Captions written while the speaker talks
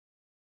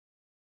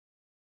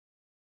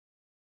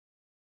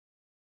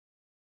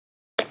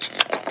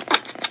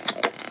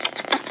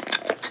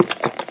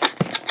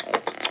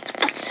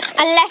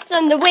and left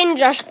on the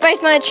windrush.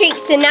 Both my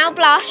cheeks are now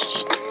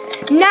blushed.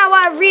 Now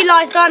I've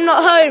realised I'm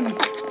not home.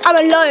 I'm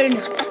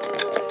alone.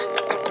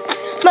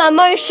 My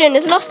emotion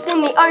is lost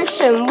in the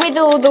ocean with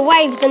all the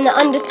waves and the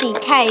undersea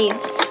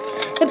caves.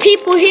 The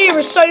people here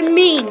are so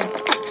mean.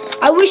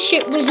 I wish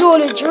it was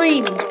all a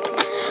dream.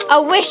 I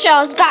wish I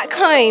was back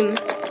home,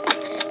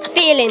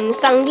 feeling the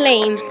sun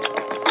gleam.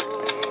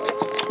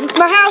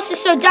 My house is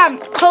so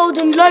damp, cold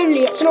and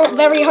lonely, it's not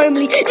very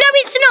homely. No,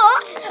 it's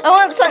not! I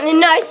want something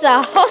nicer,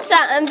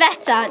 hotter and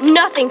better.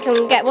 Nothing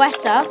can get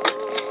wetter.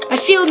 I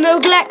feel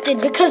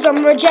neglected because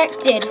I'm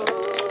rejected.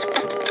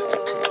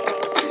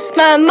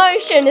 My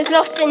emotion is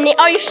lost in the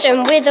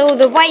ocean with all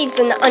the waves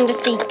and the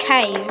undersea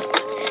caves.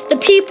 The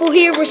people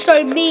here were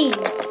so mean.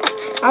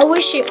 I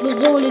wish it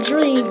was all a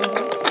dream.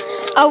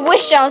 I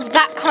wish I was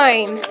back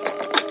home,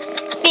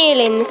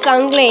 feeling the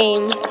sun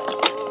gleam.